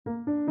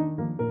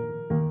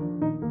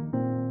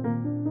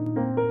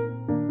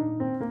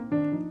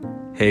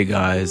Hey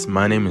guys,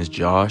 my name is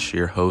Josh,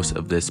 your host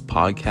of this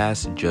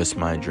podcast, Just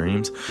My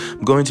Dreams.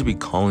 I'm going to be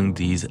calling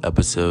these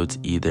episodes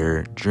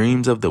either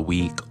Dreams of the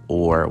Week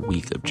or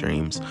Week of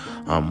Dreams.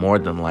 More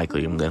than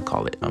likely, I'm going to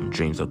call it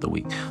Dreams of the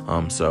Week.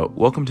 So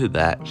welcome to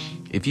that.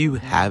 If you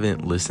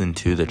haven't listened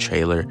to the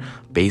trailer,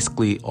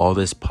 basically all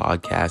this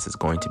podcast is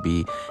going to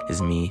be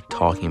is me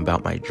talking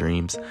about my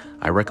dreams.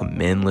 I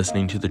recommend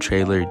listening to the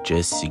trailer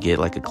just to get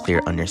like a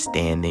clear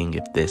understanding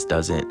if this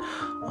doesn't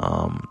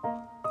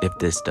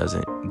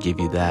give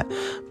you that.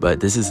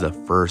 But this is the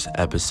first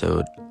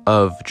episode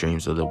of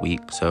Dreams of the Week,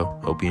 so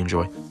hope you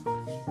enjoy.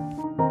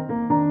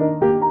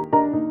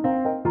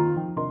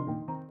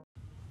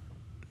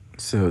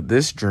 So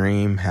this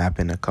dream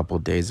happened a couple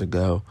days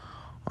ago.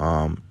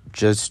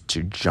 Just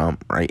to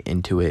jump right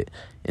into it,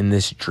 in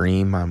this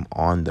dream I'm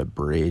on the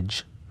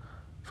bridge.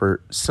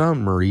 For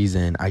some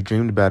reason, I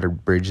dreamed about a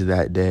bridge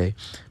that day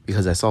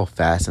because I saw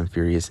Fast and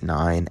Furious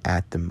 9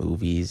 at the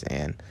movies,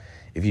 and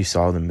if you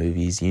saw the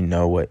movies, you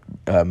know what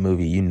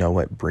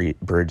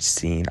bridge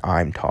scene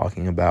I'm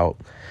talking about.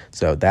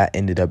 So that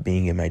ended up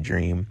being in my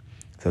dream.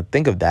 So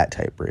think of that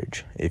type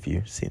bridge if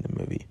you've seen the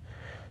movie.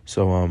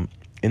 So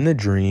in the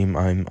dream,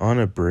 I'm on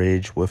a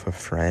bridge with a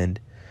friend,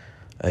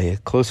 a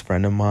close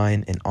friend of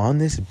mine, and on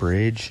this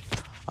bridge,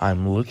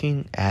 I'm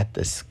looking at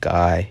the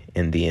sky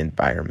and the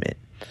environment.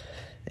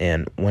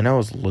 And when I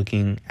was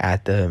looking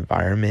at the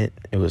environment,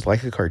 it was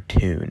like a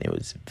cartoon. It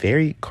was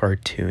very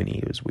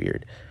cartoony. It was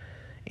weird.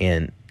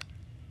 And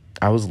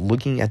I was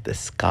looking at the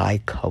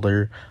sky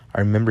color. I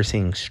remember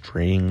seeing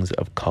strings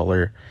of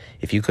color.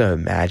 If you could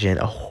imagine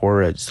a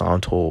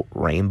horizontal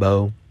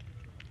rainbow,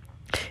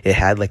 it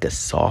had like a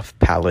soft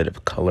palette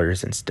of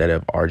colors instead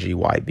of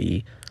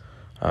RGYB.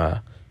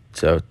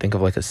 So think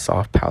of like a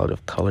soft palette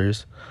of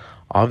colors.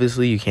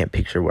 Obviously, you can't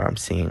picture what I'm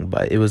seeing,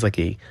 but it was like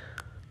a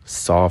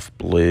soft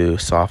blue,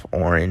 soft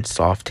orange,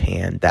 soft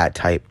tan, that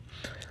type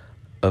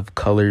of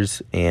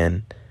colors.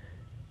 And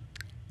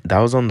that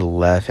was on the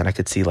left, and I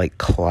could see like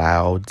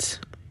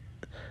clouds.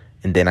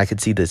 And then I could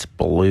see this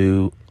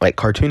blue, like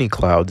cartoony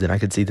clouds, and I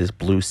could see this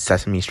blue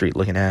Sesame Street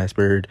looking ass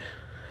bird.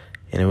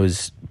 And I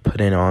was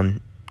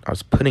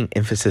putting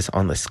emphasis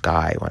on the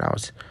sky when I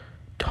was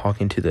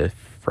talking to the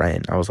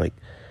friend.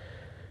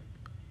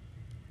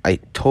 I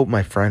told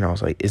my friend, I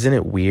was like, isn't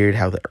it weird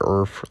how the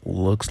earth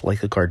looks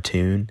like a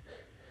cartoon?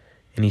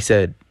 And he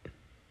said,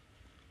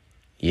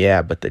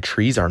 yeah, but the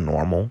trees are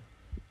normal.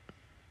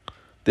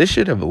 This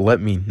should have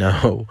let me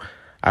know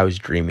I was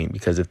dreaming,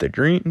 because if the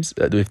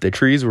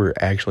trees were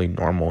actually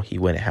normal, he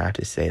wouldn't have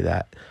to say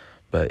that.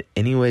 But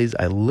anyways,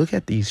 I look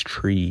at these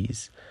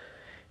trees,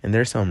 and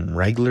there's some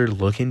regular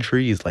looking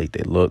trees, like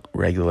they look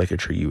regular like a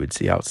tree you would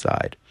see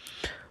outside.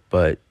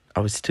 But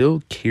I was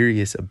still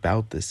curious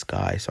about the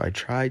sky, so I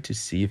tried to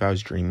see if I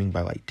was dreaming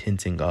by like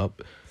tensing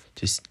up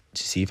just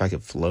to see if I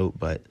could float,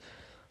 but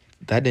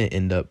that didn't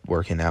end up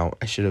working out.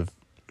 I should have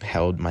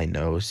held my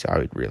nose so I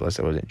would realize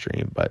I wasn't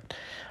dreaming, but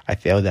I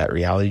failed that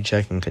reality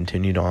check and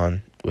continued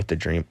on with the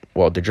dream.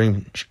 Well, the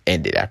dream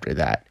ended after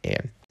that,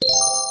 and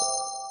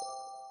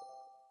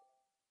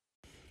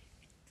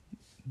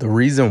the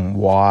reason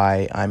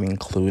why I'm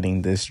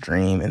including this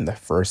dream in the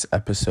first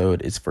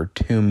episode is for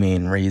two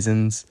main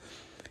reasons.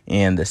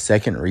 And the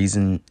second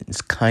reason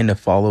is kind of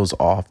follows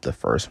off the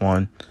first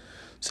one.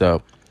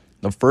 So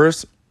the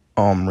first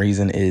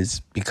reason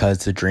is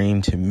because the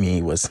dream to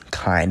me was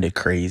kind of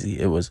crazy.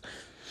 It was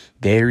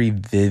very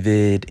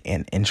vivid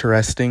and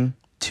interesting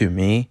to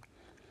me.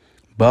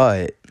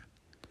 But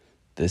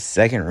the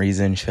second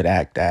reason should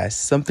act as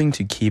something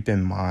to keep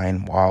in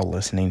mind while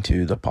listening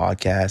to the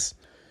podcast.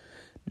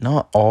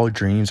 Not all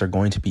dreams are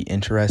going to be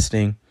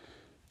interesting.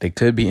 They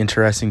could be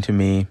interesting to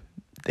me.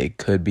 They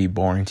could be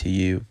boring to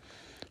you.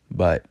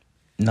 But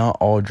not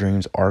all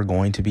dreams are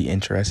going to be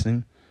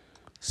interesting.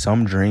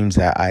 Some dreams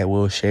that I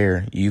will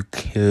share you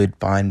could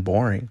find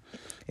boring.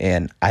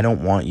 And I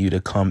don't want you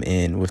to come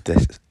in with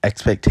this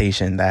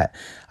expectation that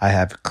I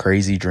have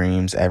crazy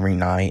dreams every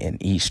night and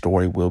each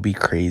story will be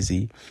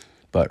crazy.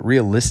 But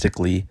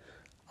realistically,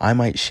 I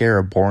might share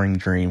a boring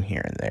dream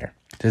here and there.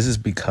 This is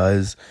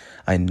because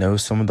I know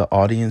some of the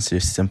audience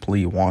just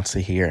simply wants to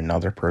hear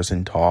another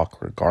person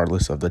talk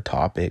regardless of the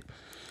topic.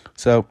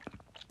 So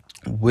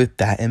with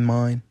that in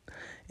mind,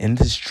 in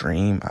this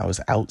dream, I was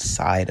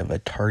outside of a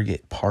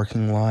Target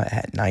parking lot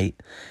at night,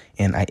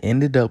 and I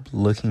ended up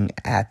looking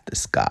at the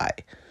sky,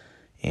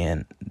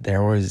 and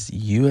there was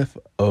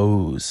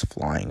UFOs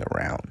flying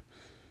around.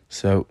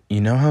 So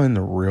you know how in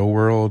the real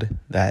world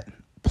that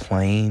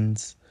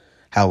planes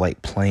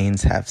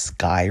have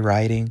sky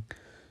riding,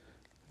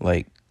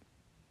 like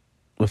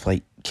with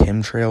like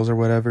chemtrails or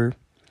whatever?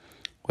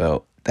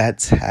 Well,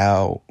 that's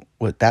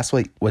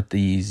what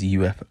these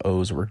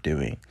UFOs were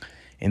doing.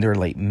 And they're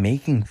like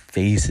making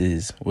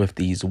faces with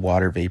these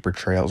water vapor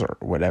trails or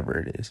whatever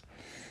it is.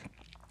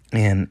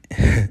 And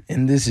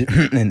in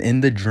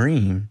the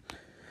dream,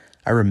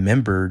 I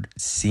remembered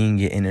seeing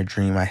it in a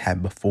dream I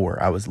had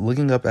before. I was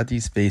looking up at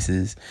these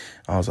faces.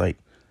 I was like,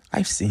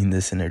 I've seen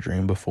this in a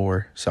dream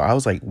before. So I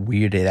was like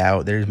weirded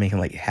out. They're making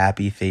like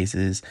happy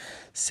faces,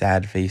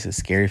 sad faces,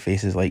 scary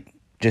faces, like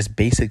just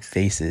basic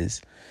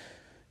faces.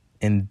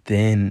 And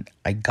then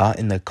I got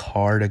in the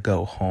car to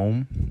go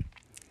home,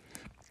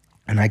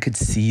 and I could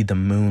see the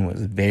moon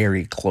was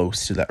very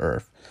close to the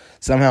earth.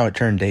 Somehow it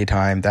turned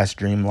daytime. That's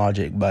dream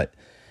logic, but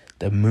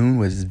the moon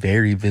was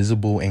very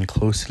visible and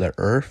close to the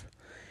earth.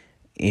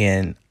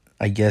 And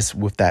I guess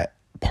with that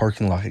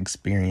parking lot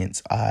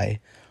experience, I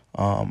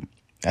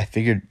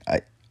figured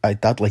I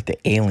thought like the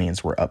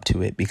aliens were up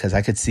to it, because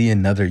I could see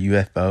another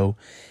UFO,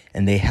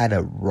 and they had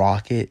a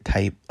rocket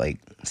type like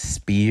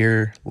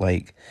spear,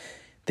 like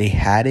they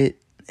had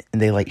it,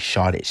 and they like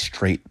shot it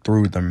straight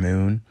through the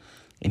moon,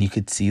 and you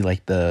could see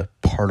like the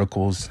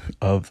particles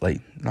of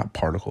like, not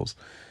particles,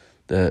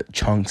 the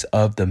chunks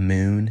of the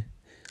moon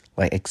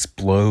like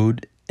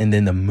explode, and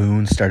then the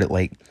moon started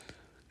like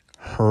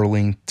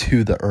hurling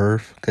to the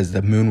earth, because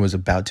the moon was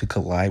about to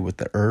collide with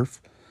the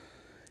earth.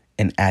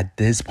 And at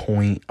this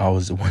point, I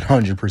was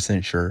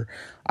 100% sure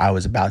I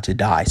was about to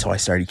die. So I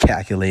started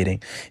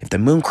calculating if the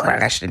moon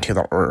crashed into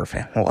the earth,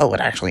 what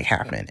would actually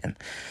happen. And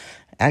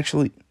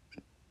actually,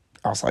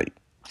 I was like,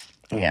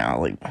 yeah,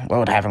 like, what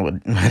would happen?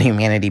 Would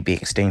humanity be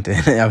extinct?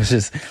 And I was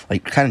just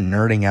like kind of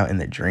nerding out in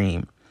the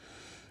dream.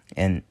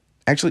 And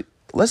actually,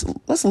 let's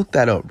look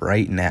that up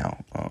right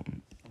now.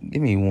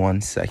 Give me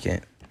 1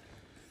 second.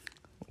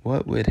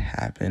 What would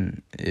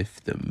happen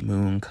if the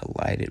moon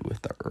collided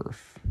with the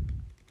earth?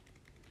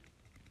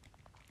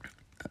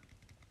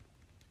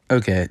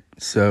 Okay,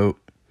 so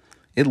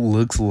it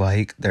looks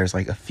like there's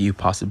like a few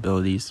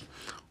possibilities.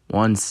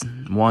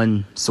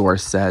 One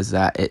source says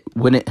that it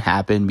wouldn't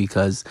happen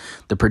because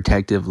the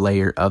protective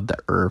layer of the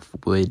earth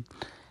would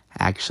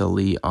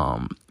actually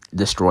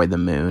destroy the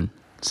moon.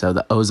 So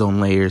the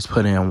ozone layer is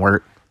put in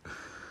work.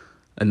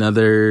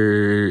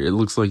 It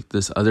looks like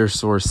this other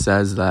source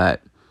says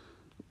that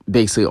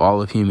basically all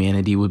of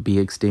humanity would be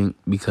extinct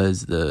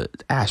because the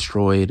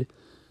asteroid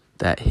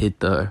that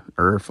hit the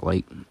earth,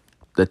 like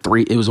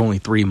it was only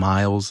 3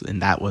 miles,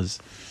 and that was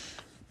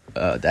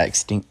that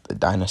extinct the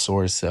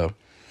dinosaurs. So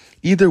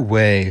either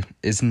way,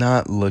 it's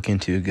not looking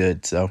too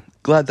good. So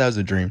glad that was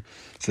a dream.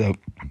 So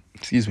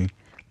excuse me.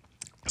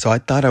 So I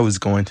thought I was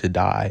going to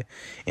die,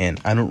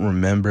 and I don't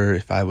remember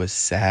if I was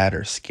sad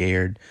or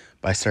scared,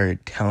 but I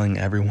started telling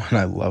everyone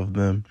I loved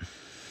them.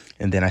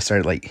 And then I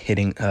started like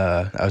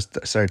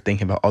started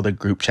thinking about all the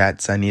group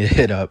chats I need to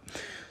hit up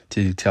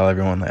to tell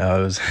everyone like,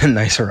 oh, it was a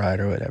nice ride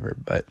or whatever.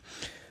 But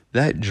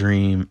that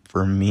dream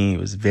for me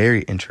was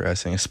very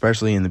interesting,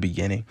 especially in the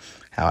beginning,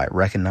 how I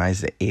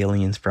recognized the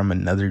aliens from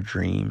another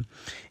dream,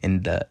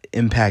 and the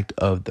impact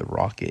of the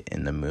rocket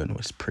in the moon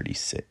was pretty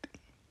sick.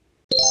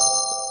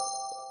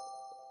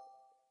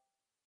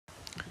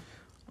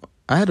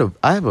 I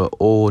have an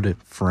old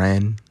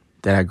friend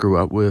that I grew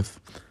up with.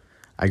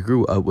 I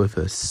grew up with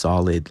a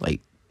solid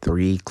like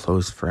 3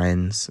 close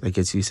friends. I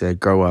guess you said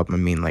grow up, I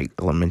mean like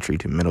elementary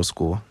to middle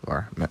school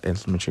or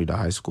elementary to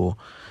high school.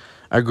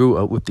 I grew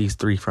up with these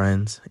 3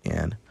 friends,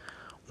 and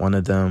one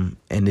of them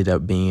ended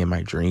up being in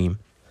my dream.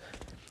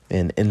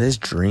 And in this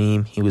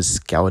dream, he was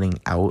scouting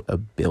out a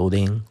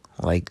building,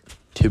 like,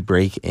 to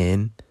break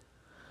in.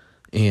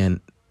 And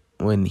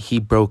when he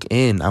broke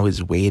in, I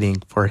was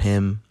waiting for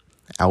him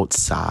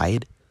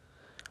outside.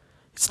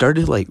 It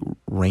started, like,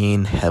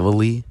 rain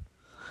heavily.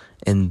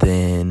 And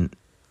then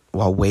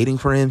while waiting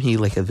for him, he,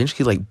 like,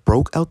 eventually, like,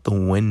 broke out the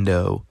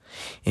window.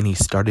 And he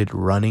started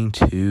running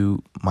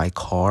to my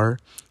car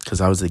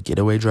because I was a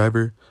getaway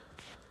driver.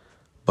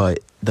 But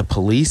the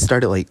police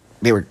started, like,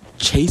 they were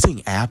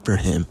chasing after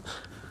him.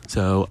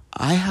 So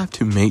I have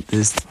to make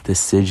this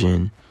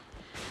decision.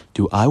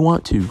 Do I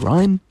want to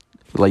run?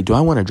 Like, do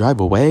I want to drive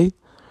away?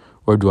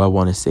 Or do I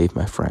want to save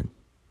my friend?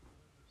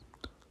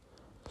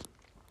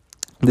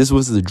 This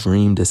was the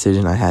dream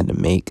decision I had to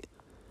make.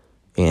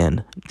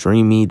 And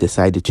Dreamy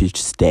decided to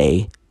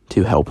stay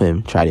to help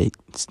him try to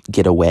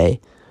get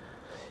away.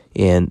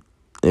 And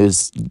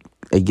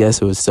I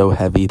guess it was so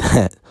heavy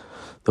that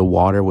the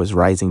water was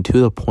rising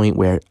to the point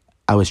where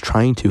I was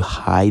trying to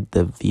hide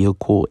the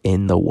vehicle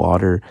in the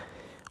water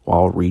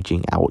while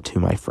reaching out to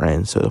my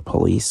friend so the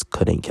police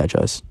couldn't catch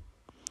us.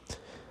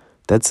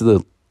 That's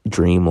the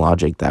dream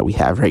logic that we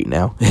have right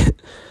now.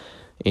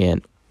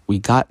 And we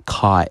got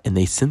caught, and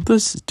they sent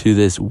us to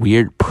this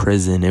weird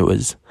prison. It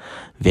was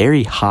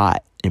very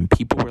hot, and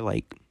people were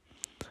like,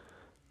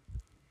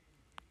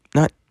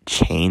 not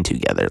chained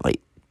together,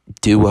 like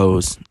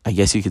duos, I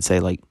guess you could say.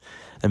 Like,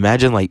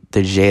 imagine like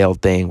the jail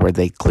thing where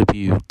they clip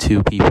you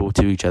 2 people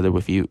to each other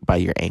with you by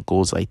your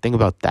ankles. Like, think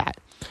about that.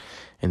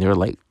 And they were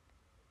like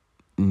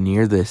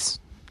near this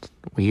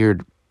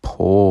weird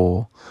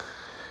pole,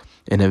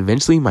 and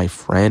eventually my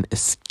friend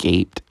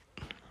escaped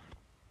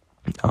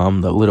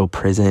the little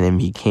prison and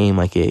became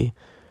like a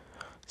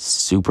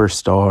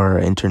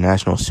superstar,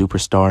 international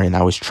superstar. And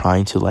I was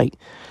trying to like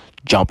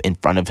jump in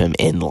front of him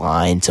in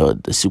line so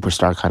the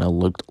superstar kind of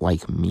looked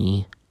like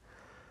me.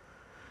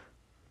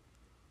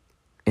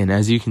 And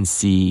as you can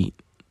see,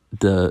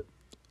 the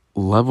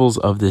levels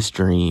of this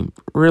dream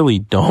really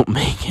don't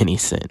make any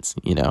sense,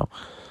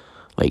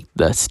 Like,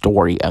 the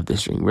story of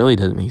this dream really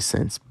doesn't make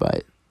sense,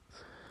 but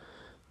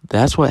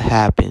that's what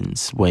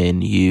happens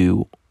when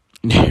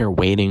you're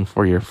waiting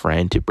for your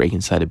friend to break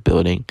inside a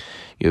building.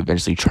 You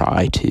eventually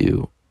try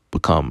to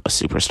become a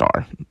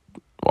superstar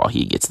while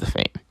he gets the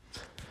fame.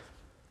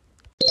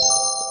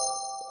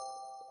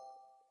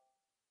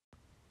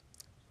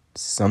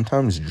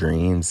 Sometimes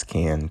dreams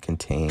can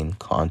contain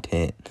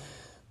content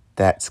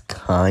that's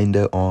kind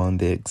of on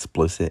the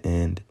explicit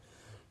end.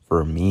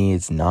 For me,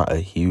 it's not a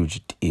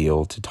huge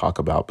deal to talk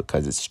about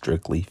because it's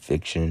strictly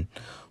fiction,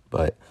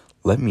 but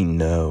let me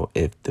know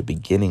if the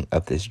beginning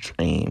of this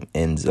dream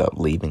ends up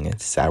leaving a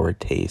sour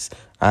taste.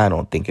 I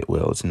don't think it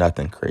will. It's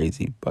nothing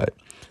crazy, but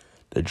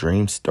the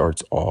dream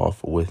starts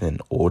off with an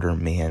older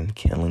man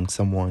killing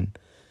someone,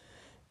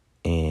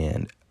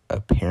 and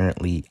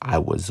apparently I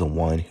was the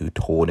one who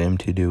told him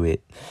to do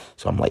it.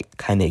 So I'm like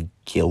kind of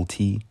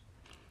guilty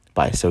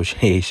by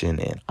association,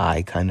 and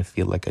I kind of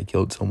feel like I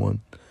killed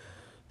someone.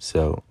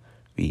 So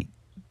we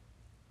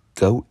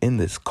go in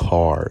this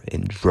car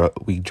and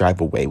we drive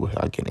away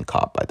without getting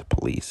caught by the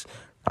police.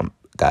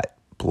 Got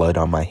blood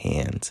on my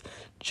hands,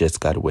 just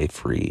got away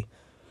free.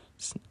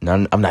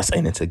 I'm not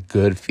saying it's a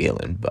good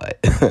feeling, but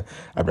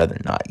I'd rather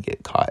not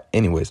get caught.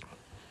 Anyways,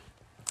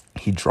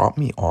 he dropped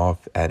me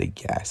off at a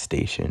gas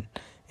station,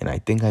 and I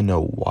think I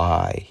know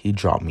why he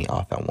dropped me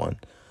off at one.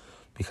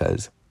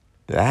 Because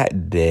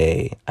that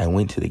day, I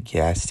went to the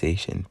gas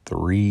station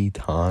 3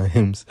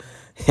 times,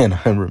 and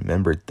I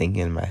remember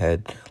thinking in my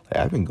head, like,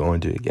 I've been going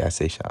to a gas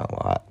station a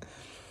lot.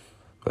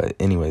 But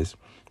anyways,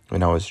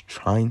 when I was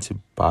trying to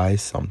buy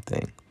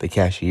something, the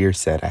cashier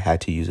said I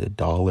had to use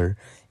 $1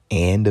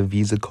 and a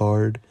Visa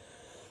card.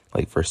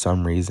 Like, for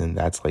some reason,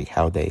 that's like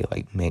how they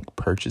like make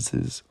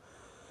purchases.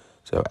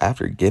 So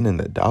after getting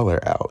the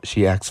 $1 out,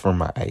 she asked for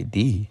my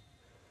ID.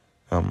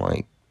 I'm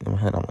like, in my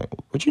head, I'm like,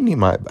 what you need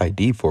my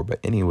ID for? But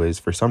anyways,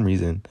 for some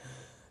reason,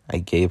 I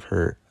gave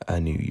her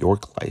a New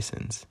York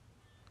license.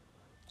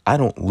 I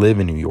don't live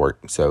in New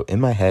York, so in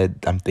my head,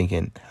 I'm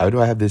thinking, how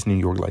do I have this New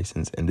York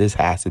license? And this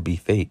has to be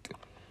fake.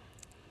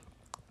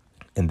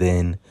 And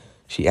then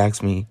she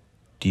asked me,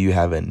 do you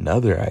have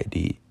another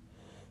ID?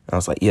 And I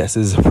was like, yes,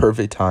 this is a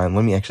perfect time.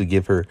 Let me actually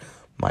give her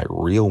my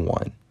real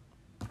one.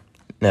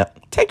 Now,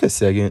 take a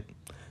second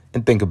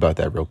and think about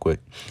that real quick.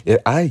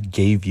 If I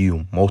gave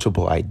you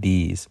multiple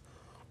IDs,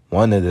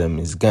 one of them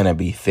is gonna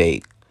be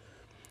fake.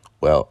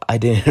 Well, I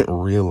didn't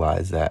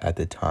realize that at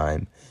the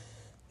time.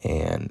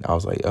 And I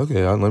was like,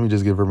 okay, let me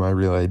just give her my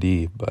real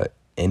ID. But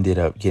ended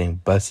up getting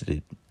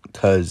busted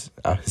because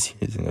I was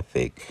using a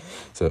fake.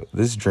 So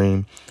this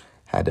dream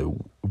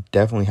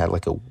definitely had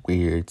like a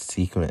weird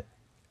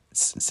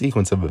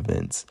sequence of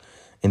events.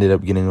 Ended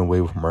up getting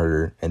away with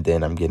murder, and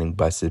then I'm getting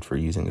busted for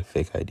using a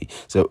fake ID.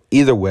 So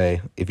either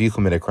way, if you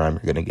commit a crime,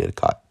 you're going to get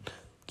caught.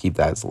 Keep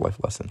that as a life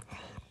lesson.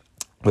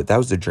 But that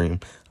was the dream.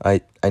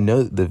 I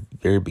know the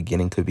very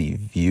beginning could be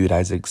viewed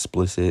as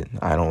explicit.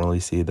 I don't really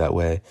see it that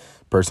way.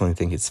 Personally,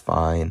 think it's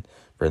fine.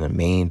 For the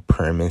main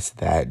premise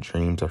that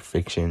dreams are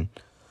fiction,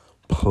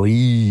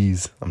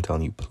 please, I'm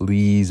telling you,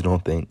 please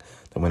don't think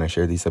that when I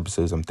share these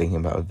episodes, I'm thinking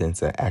about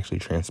events that actually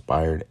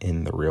transpired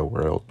in the real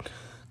world.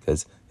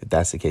 Because if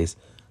that's the case,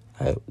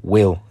 I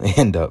will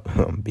end up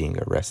being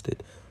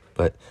arrested.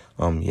 But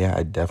yeah,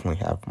 I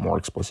definitely have more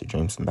explicit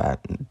dreams than that.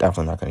 I'm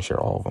definitely not going to share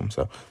all of them.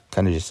 So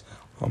kind of just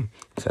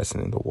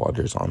testing the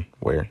waters on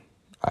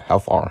how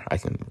far I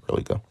can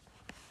really go.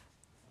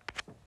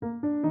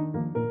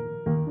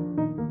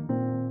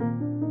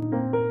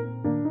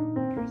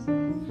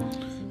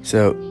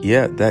 So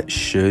yeah, that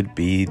should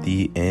be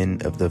the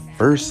end of the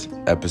first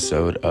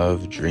episode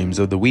of Dreams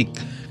of the Week.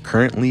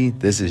 Currently,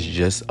 this is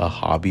just a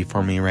hobby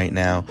for me right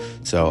now,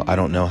 so I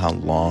don't know how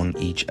long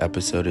each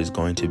episode is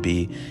going to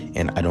be,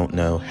 and I don't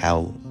know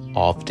how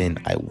often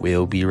I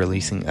will be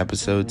releasing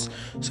episodes,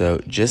 so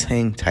just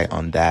hang tight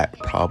on that.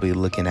 Probably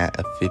looking at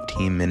a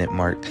 15-minute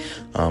mark,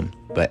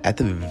 but at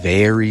the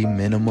very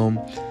minimum,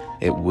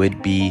 it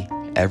would be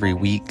every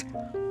week.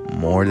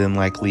 More than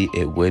likely,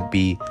 it would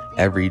be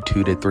every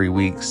 2 to 3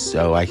 weeks,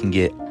 so I can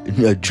get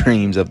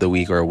dreams of the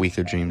week or a week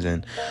of dreams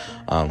in.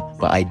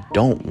 But I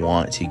don't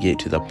want to get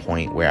to the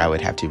point where I would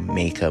have to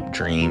make up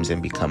dreams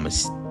and become a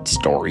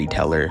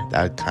storyteller.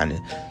 That would kind of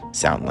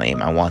sound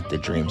lame. I want the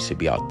dreams to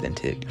be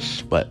authentic.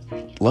 But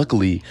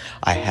luckily,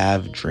 I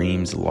have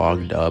dreams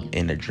logged up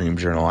in a dream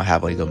journal. I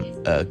have like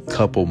a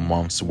couple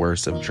months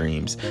worth of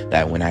dreams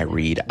that when I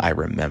read, I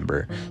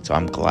remember. So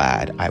I'm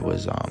glad I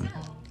was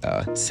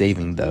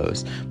saving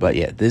those. But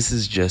yeah, this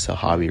is just a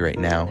hobby right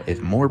now. If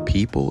more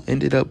people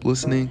ended up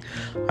listening,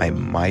 I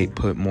might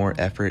put more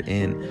effort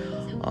in.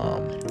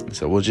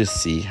 So we'll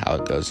just see how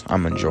it goes.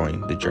 I'm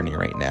enjoying the journey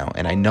right now,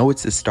 and I know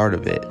it's the start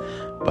of it,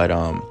 but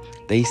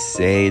they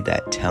say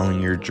that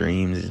telling your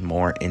dreams is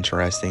more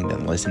interesting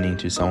than listening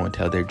to someone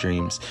tell their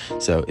dreams.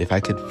 So if I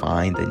could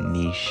find the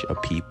niche of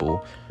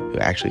people who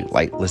actually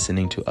like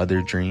listening to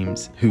other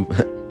dreams, who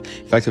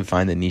if I could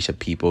find a niche of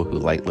people who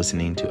like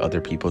listening to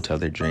other people tell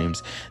their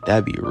dreams,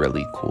 that'd be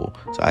really cool.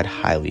 So I'd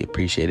highly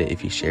appreciate it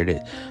if you shared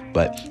it.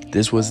 But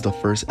this was the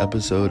first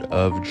episode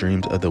of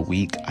Dreams of the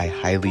Week. I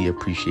highly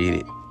appreciate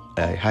it.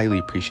 I highly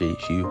appreciate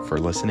you for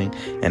listening,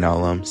 and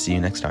I'll see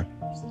you next time.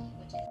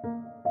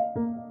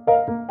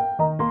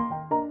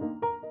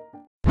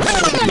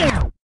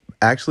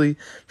 Actually,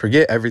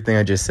 forget everything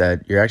I just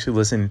said. You're actually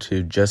listening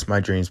to Just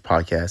My Dreams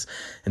podcast,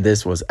 and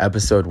this was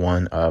episode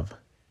 1 of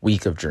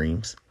Week of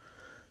Dreams.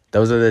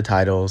 Those are the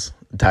title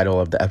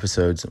of the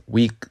episodes.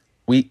 Week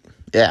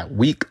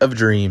of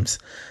Dreams,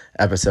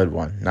 episode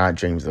 1, not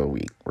Dreams of the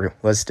Week.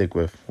 Let's stick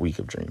with Week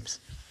of Dreams.